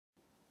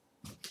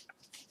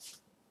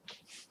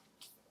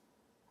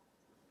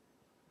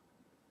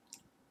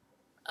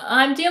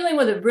I'm dealing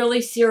with a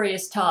really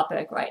serious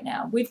topic right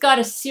now. We've got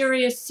a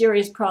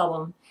serious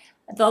problem.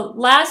 The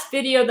last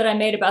video that I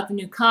made about the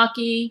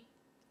Nukkake,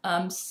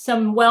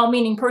 some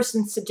well-meaning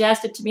person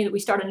suggested to me that we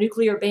start a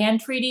nuclear ban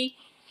treaty.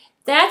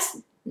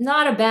 That's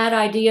not a bad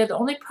idea. The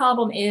only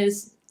problem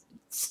is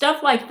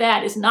stuff like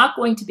that is not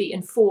going to be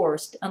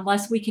enforced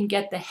unless we can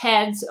get the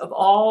heads of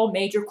all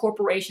major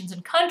corporations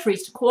and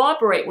countries to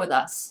cooperate with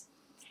us.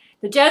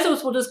 The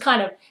Jesuits will just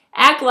kind of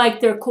act like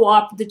they're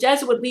the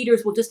Jesuit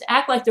leaders will just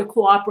act like they're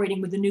cooperating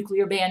with the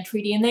nuclear ban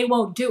treaty, and they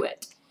won't do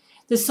it.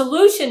 The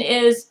solution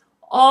is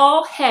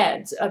all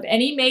heads of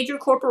any major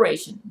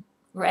corporation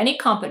or any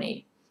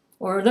company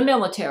or the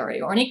military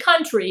or any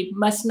country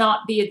must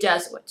not be a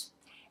Jesuit.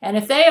 And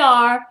if they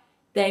are,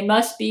 they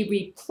must be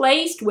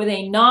replaced with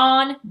a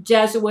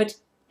non-Jesuit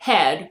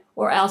head,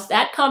 or else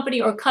that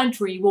company or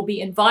country will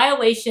be in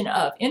violation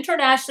of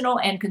international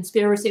and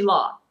conspiracy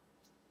law.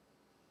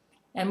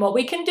 And what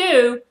we can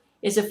do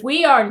is, if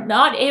we are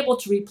not able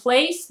to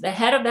replace the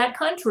head of that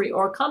country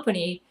or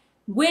company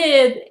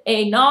with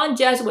a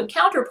non-Jesuit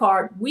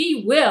counterpart,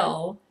 we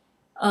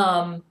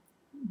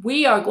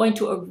are going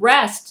to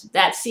arrest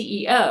that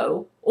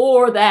CEO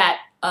or that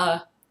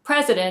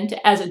president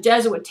as a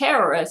Jesuit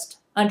terrorist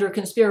under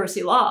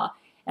conspiracy law.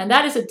 And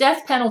that is a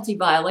death penalty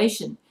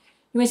violation.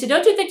 You may say,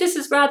 don't you think this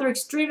is rather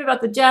extreme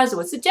about the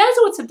Jesuits? The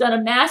Jesuits have done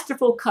a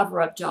masterful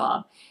cover-up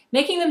job,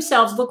 making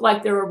themselves look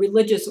like they're a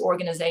religious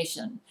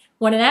organization,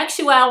 when in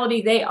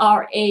actuality they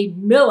are a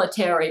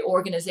military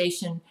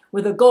organization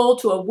with a goal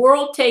to a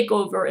world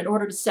takeover in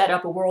order to set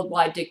up a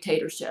worldwide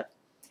dictatorship.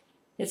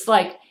 It's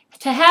like,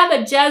 to have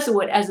a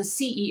Jesuit as a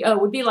CEO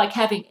would be like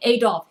having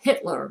Adolf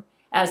Hitler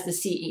as the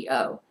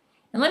CEO.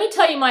 And let me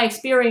tell you my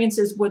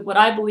experiences with what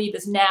I believe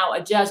is now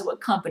a Jesuit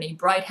company,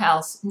 Bright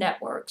House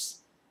Networks.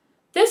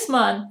 This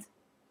month,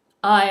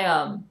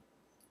 I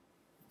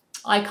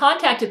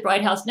contacted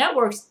Bright House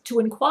Networks to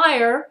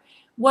inquire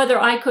whether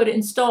I could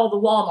install the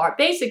Walmart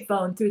basic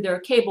phone through their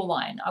cable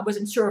line. I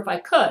wasn't sure if I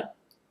could.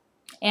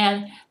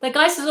 And the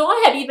guy says, oh,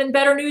 I have even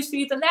better news for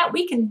you than that.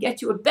 We can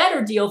get you a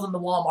better deal than the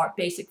Walmart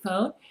basic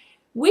phone.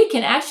 We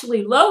can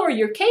actually lower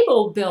your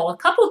cable bill a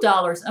couple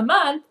dollars a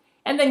month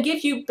and then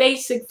give you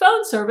basic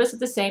phone service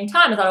at the same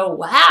time. I thought, oh,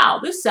 wow,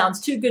 this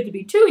sounds too good to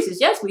be true. He says,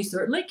 yes, we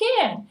certainly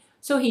can.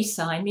 So he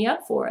signed me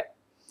up for it.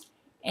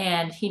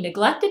 And he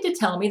neglected to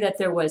tell me that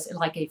there was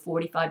like a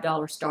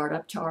 $45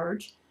 startup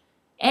charge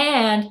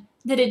and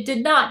that it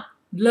did not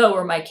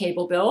lower my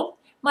cable bill.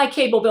 My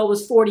cable bill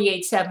was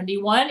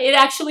 $48.71. It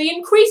actually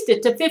increased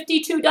it to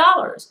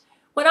 $52.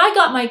 When I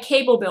got my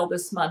cable bill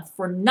this month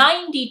for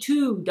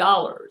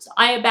 $92,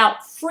 I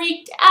about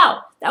freaked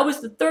out. That was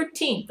the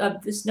 13th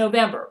of this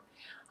November.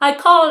 I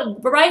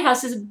called Bright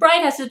House.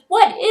 Bright House said,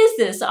 what is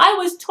this? I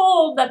was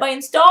told that by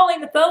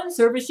installing the phone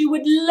service, you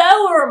would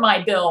lower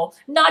my bill,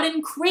 not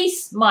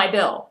increase my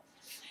bill.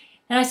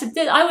 And I said,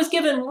 I was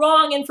given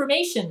wrong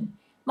information.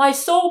 My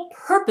sole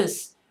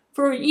purpose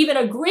for even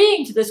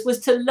agreeing to this was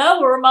to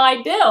lower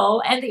my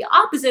bill, and the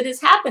opposite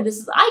has happened. This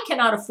is, I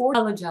cannot afford to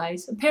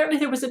apologize. Apparently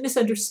there was a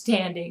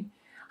misunderstanding.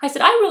 I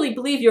said, I really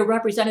believe your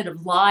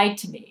representative lied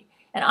to me,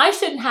 and I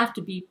shouldn't have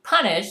to be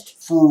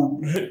punished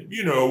for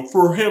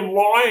him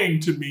lying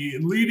to me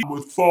and leading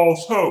with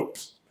false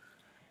hopes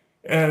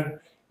and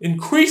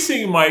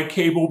increasing my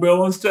cable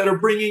bill instead of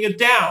bringing it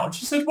down.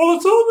 She said, well,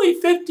 it's only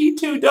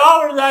 $52.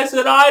 I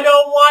said, I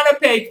don't want to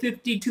pay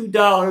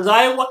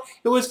 $52.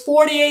 It was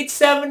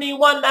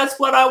 $48.71. That's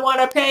what I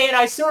want to pay, and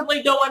I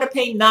certainly don't want to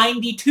pay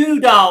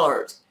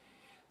 $92.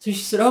 So she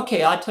said,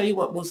 okay, I'll tell you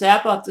what, we'll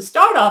zap off the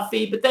start-off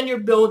fee, but then your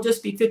bill will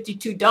just be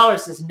 $52. I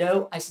says,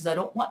 no. I says, I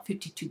don't want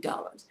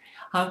 $52.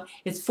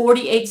 It's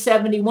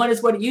 $48.71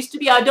 is what it used to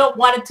be. I don't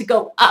want it to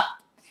go up.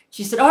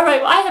 She said, all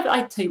right, well,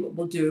 I tell you what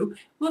we'll do.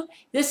 Well,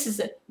 this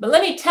is it. But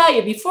let me tell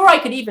you, before I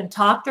could even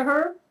talk to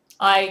her,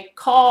 I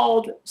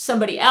called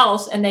somebody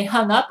else and they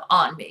hung up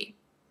on me.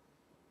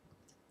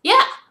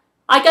 Yeah,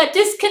 I got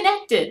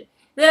disconnected.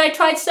 Then I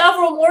tried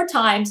several more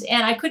times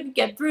and I couldn't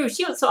get through.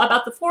 So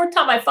about the fourth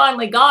time I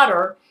finally got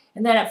her.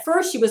 And then at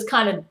first she was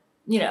kind of,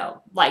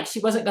 like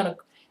she wasn't going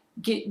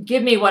to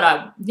give me what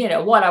I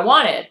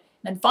wanted.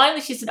 And finally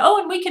she said, oh,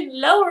 and we can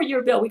lower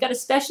your bill. We got a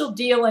special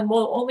deal and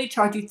we'll only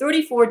charge you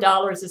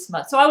 $34 this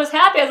month. So I was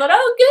happy. I thought,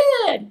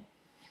 oh, good.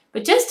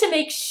 But just to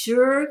make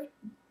sure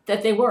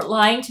that they weren't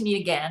lying to me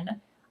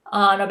again,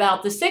 on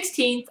about the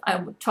 16th,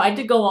 I tried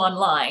to go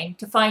online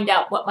to find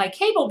out what my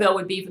cable bill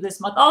would be for this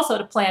month, also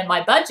to plan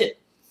my budget.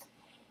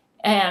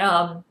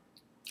 And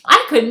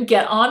I couldn't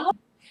get online.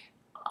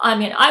 I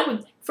mean,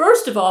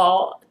 first of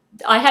all,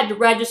 I had to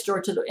register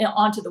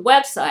onto the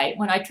website.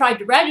 When I tried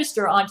to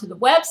register onto the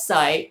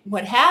website,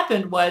 what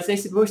happened was they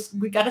said,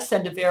 we got to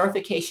send a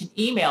verification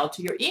email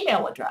to your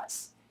email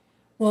address.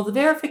 Well, the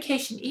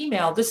verification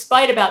email,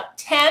 despite about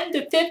 10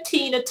 to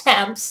 15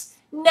 attempts,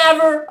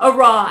 never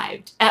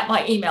arrived at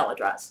my email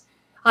address.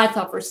 I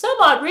thought, for some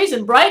odd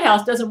reason, Bright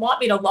House doesn't want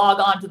me to log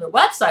on to their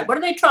website. What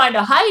are they trying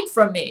to hide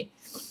from me?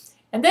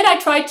 And then I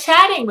tried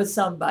chatting with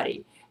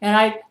somebody.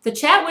 And the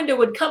chat window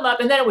would come up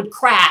and then it would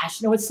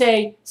crash and it would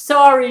say,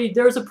 sorry,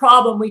 there's a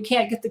problem. We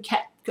can't get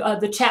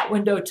the chat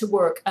window to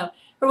work.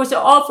 It was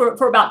all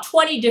for about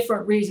 20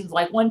 different reasons.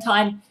 Like one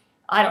time,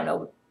 I don't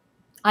know,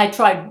 I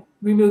tried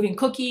removing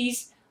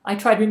cookies. I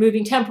tried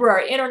removing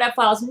temporary internet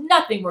files.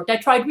 Nothing worked. I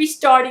tried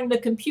restarting the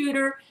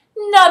computer.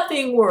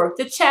 Nothing worked.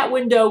 The chat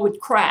window would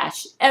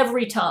crash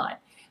every time.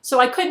 So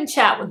I couldn't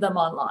chat with them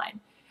online.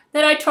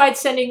 Then I tried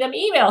sending them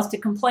emails to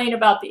complain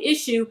about the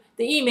issue.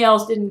 The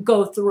emails didn't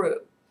go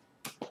through.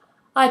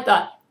 I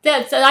thought,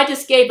 I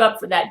just gave up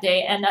for that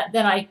day. And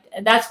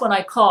that's when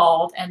I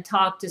called and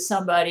talked to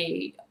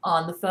somebody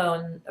on the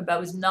phone. About,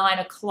 it was 9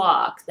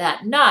 o'clock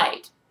that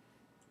night,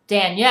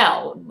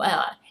 Danielle.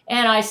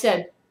 And I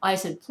said,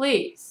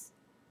 please.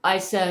 I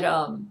said,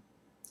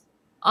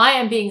 I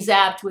am being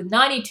zapped with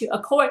 92.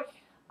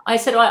 I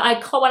said, when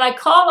I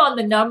called on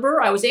the number,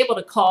 I was able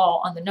to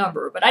call on the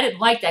number, but I didn't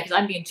like that because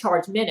I'm being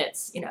charged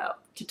minutes, you know,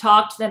 to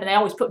talk to them, and they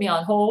always put me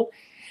on hold.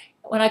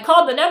 When I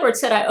called the number, it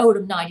said I owed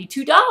them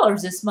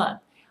 $92 this month.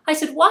 I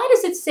said, why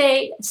does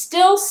it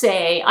still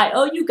say I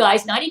owe you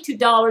guys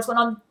 $92 when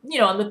on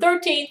the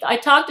 13th I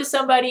talked to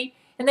somebody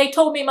and they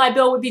told me my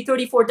bill would be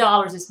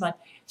 $34 this month?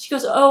 She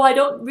goes, oh, I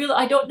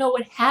don't know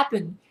what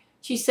happened.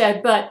 She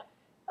said, but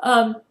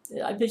I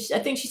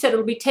think she said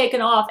it'll be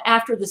taken off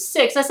after the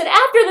 6th. I said,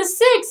 after the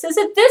 6th? I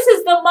said, this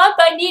is the month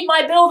I need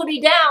my bill to be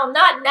down,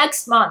 not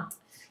next month.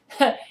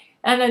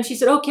 And then she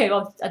said, okay,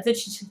 well, I think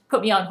she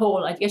put me on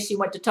hold. I guess she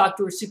went to talk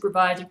to her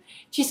supervisor.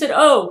 She said,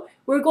 oh,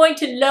 we're going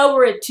to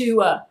lower it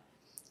to,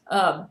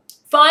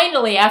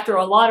 finally, after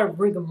a lot of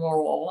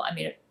rigmarole, I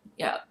mean,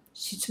 yeah,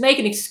 she's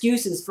making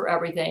excuses for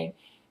everything.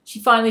 She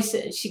finally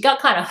said, she got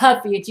kind of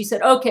huffy, and she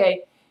said,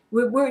 okay,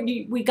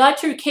 we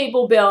got your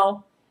cable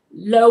bill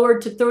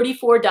lowered to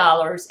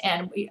 $34,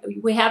 and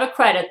we have a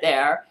credit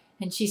there.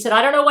 And she said,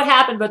 I don't know what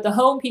happened, but the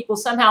home people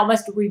somehow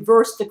must have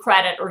reversed the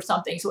credit or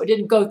something, so it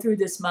didn't go through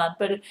this month.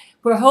 But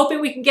we're hoping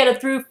we can get it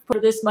through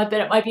for this month,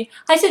 and it might be.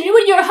 I said,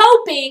 you're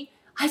hoping?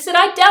 I said,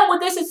 I dealt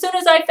with this as soon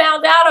as I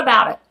found out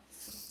about it.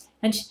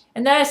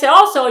 And then I said,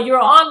 also, you're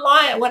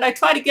online. When I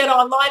try to get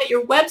online at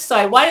your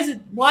website,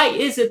 why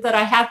is it that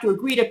I have to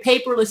agree to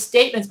paperless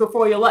statements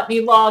before you let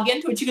me log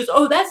into it? She goes,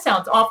 oh, that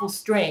sounds awful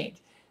strange.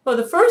 Well,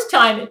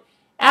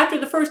 after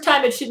the first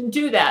time, it shouldn't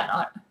do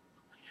that.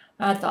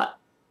 I thought,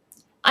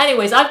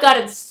 anyways,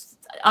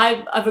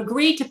 I've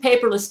agreed to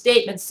paperless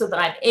statements so that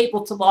I'm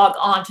able to log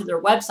on to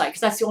their website,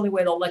 because that's the only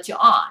way they'll let you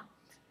on.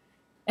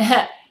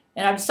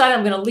 And I've decided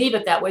I'm going to leave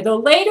it that way. Though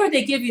later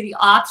they give you the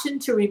option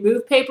to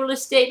remove paperless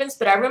statements,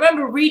 but I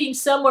remember reading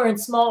somewhere in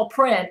small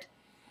print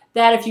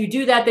that if you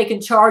do that, they can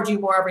charge you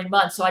more every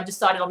month. So I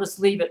decided I'll just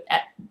leave it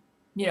at,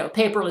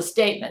 paperless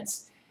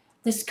statements.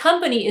 This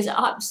company is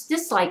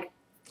just like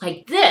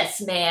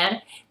this,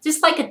 man.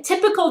 Just like a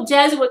typical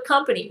Jesuit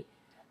company.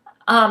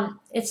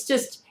 It's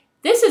just,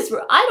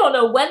 I don't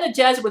know when the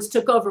Jesuits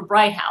took over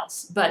Bright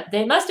House, but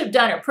they must have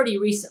done it pretty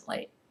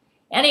recently.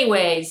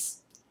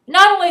 Anyways,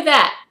 not only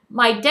that,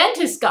 my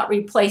dentist got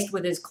replaced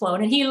with his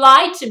clone, and he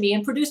lied to me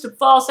and produced a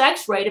false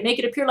x-ray to make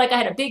it appear like I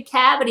had a big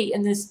cavity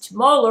in this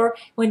molar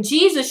when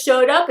Jesus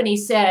showed up and he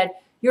said,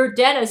 your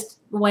dentist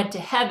went to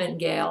heaven,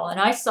 Gail, and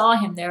I saw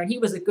him there, and he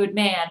was a good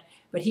man,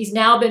 but he's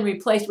now been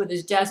replaced with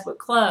his Jesuit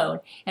clone,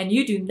 and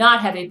you do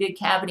not have a big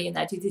cavity in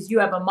that tooth. You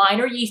have a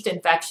minor yeast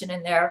infection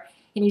in there,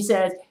 and he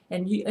says,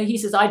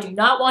 I do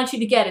not want you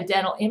to get a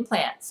dental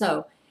implant.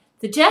 So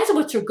the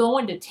Jesuits are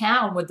going to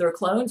town with their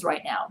clones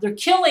right now. They're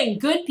killing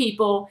good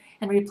people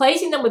and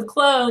replacing them with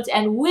clones,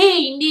 and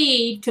we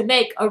need to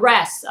make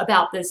arrests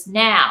about this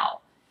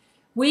now.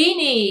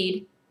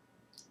 This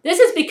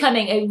is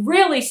becoming a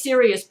really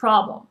serious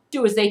problem.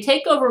 They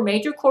take over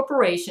major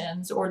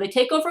corporations, or they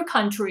take over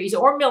countries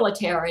or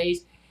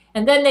militaries,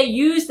 and then they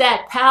use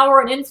that power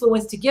and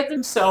influence to give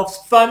themselves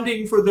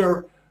funding for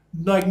their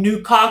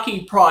new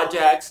cocky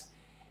projects.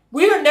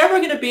 We are never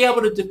going to be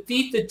able to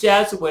defeat the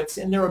Jesuits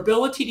in their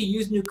ability to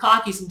use new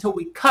cockies until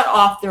we cut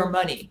off their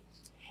money.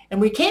 And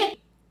we can't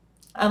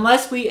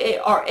unless we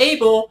are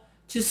able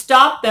to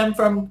stop them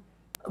from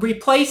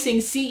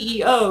replacing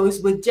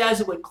CEOs with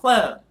Jesuit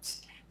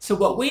clones. So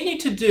what we need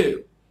to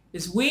do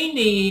is we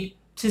need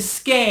to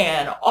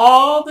scan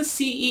all the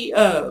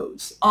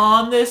CEOs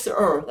on this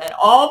earth and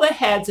all the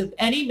heads of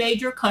any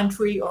major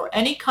country or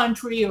any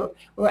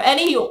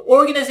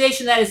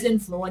organization that is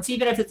influenced,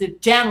 even if it's a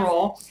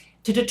general,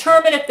 to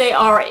determine if they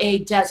are a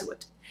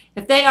Jesuit.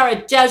 If they are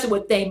a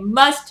Jesuit, they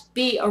must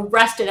be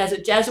arrested as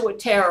a Jesuit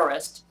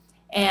terrorist,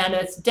 and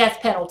it's death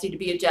penalty to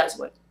be a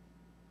Jesuit.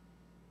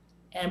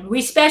 And we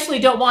especially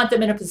don't want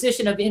them in a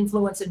position of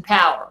influence and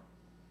power.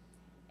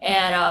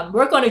 And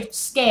we're going to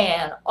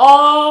scan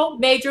all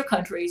major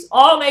countries,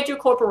 all major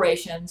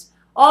corporations,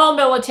 all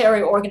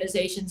military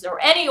organizations,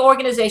 or any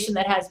organization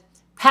that has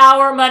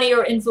power, money,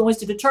 or influence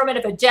to determine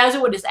if a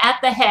Jesuit is at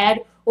the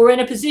head or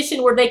in a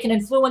position where they can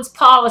influence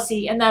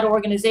policy in that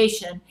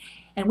organization.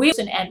 And we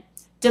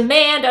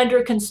demand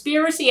under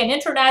conspiracy and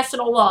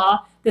international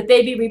law that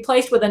they be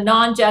replaced with a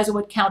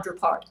non-Jesuit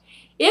counterpart.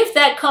 If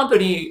that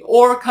company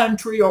or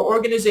country or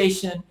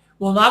organization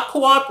will not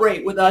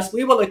cooperate with us,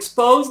 we will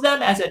expose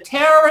them as a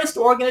terrorist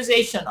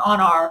organization on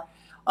our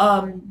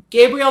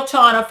Gabriel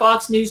Chana,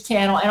 Fox News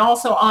Channel, and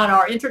also on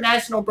our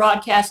international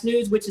broadcast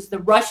news, which is the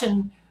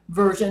Russian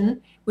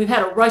version. We've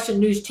had a Russian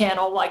news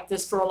channel like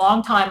this for a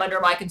long time under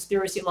my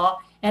conspiracy law,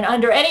 and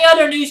under any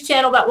other news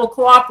channel that will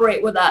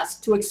cooperate with us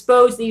to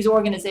expose these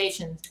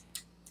organizations.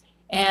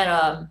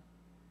 And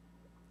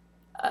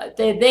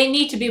they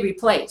need to be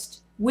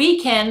replaced.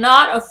 We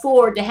cannot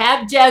afford to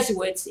have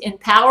Jesuits in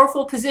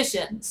powerful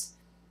positions.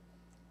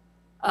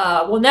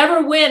 We'll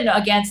never win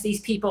against these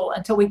people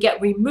until we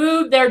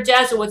remove their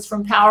Jesuits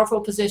from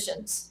powerful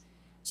positions.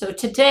 So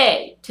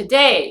today,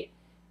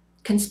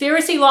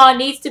 conspiracy law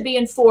needs to be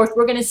enforced.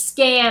 We're going to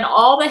scan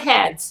all the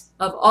heads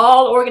of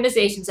all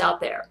organizations out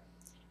there.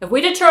 If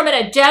we determine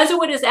a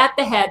Jesuit is at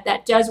the head,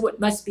 that Jesuit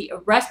must be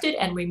arrested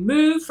and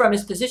removed from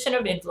his position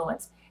of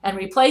influence and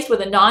replaced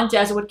with a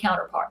non-Jesuit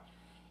counterpart.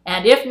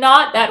 And if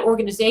not, that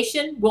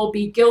organization will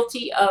be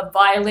guilty of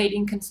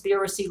violating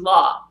conspiracy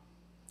law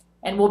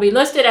and will be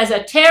listed as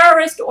a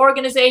terrorist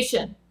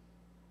organization.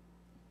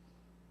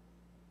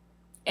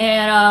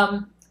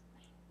 And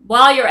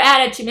while you're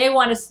at it, you may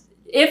want to,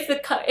 if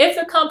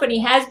the company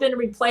has been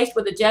replaced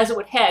with a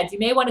Jesuit head, you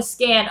may want to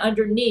scan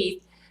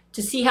underneath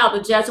to see how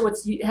the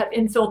Jesuits have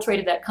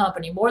infiltrated that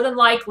company. More than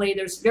likely,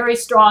 there's very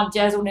strong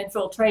Jesuit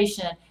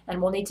infiltration,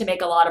 and we'll need to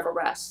make a lot of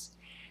arrests.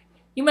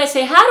 You might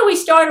say, how do we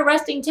start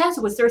arresting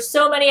Jesuits? There's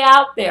so many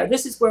out there.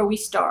 This is where we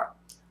start.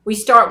 We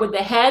start with the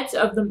heads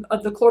of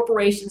the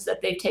corporations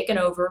that they've taken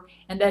over,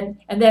 and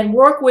then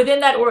work within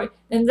that,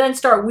 and then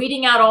start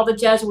weeding out all the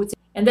Jesuits,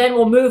 and then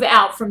we'll move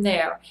out from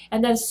there.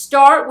 And then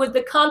start with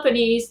the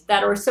companies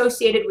that are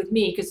associated with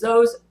me, because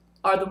those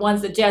are the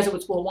ones the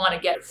Jesuits will want to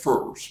get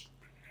first.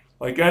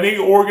 Like any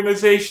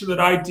organization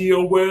that I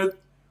deal with,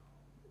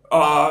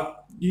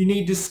 you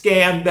need to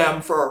scan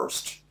them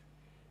first.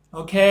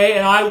 Okay,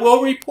 and I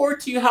will report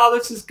to you how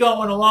this is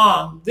going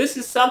along. This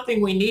is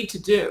something we need to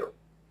do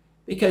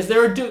because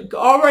they're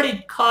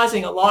already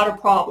causing a lot of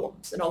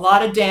problems and a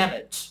lot of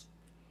damage.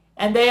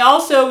 And they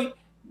also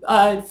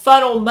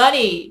funnel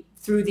money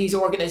through these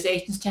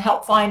organizations to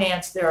help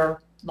finance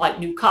their like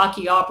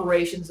Nukaki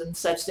operations and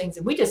such things.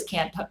 And we just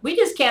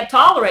can't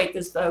tolerate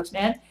this, folks,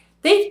 man.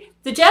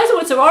 The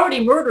Jesuits have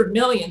already murdered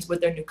millions with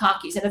their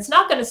Nukakis, and it's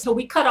not going to, so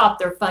we cut off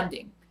their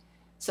funding.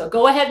 So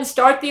go ahead and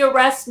start the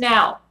arrests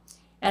now.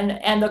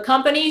 And the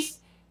companies,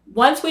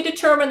 once we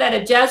determine that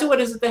a Jesuit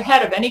is at the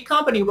head of any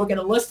company, we're going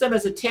to list them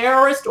as a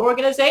terrorist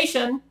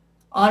organization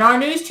on our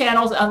news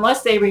channels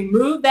unless they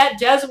remove that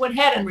Jesuit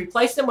head and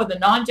replace them with a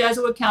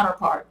non-Jesuit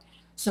counterpart.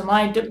 So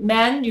my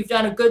men, you've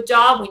done a good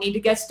job. We need to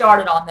get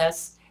started on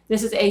this.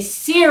 This is a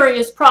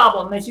serious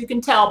problem, as you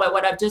can tell by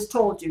what I've just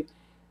told you.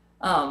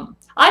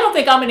 I don't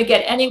think I'm going to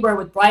get anywhere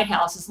with Bright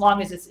House as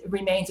long as it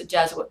remains a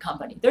Jesuit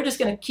company. They're just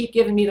going to keep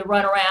giving me the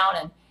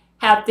runaround and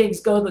have things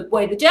go the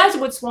way the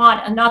Jesuits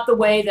want and not the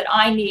way that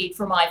I need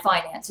for my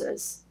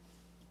finances.